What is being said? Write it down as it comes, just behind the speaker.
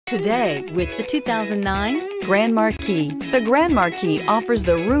today with the 2009 Grand Marquis. The Grand Marquis offers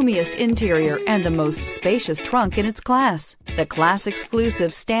the roomiest interior and the most spacious trunk in its class. The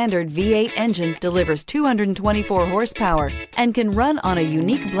class-exclusive standard V8 engine delivers 224 horsepower and can run on a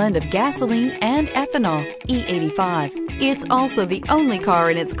unique blend of gasoline and ethanol, E85. It's also the only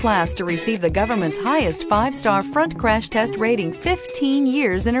car in its class to receive the government's highest 5-star front crash test rating 15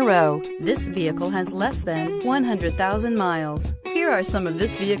 years in a row. This vehicle has less than 100,000 miles. Here are some of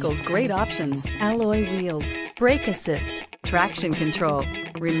this vehicle's great options: alloy wheels, brake assist, traction control,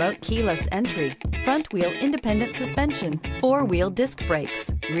 remote keyless entry, front wheel independent suspension, 4-wheel disc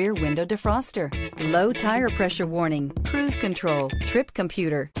brakes, rear window defroster, low tire pressure warning, cruise control, trip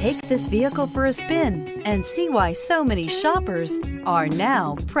computer. Take this vehicle for a spin and see why so many shoppers are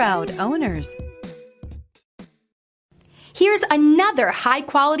now proud owners. Here's another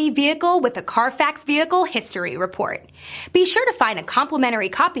high-quality vehicle with a Carfax Vehicle History Report. Be sure to find a complimentary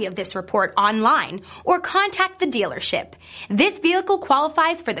copy of this report online or contact the dealership. This vehicle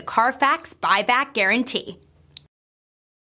qualifies for the Carfax Buyback Guarantee.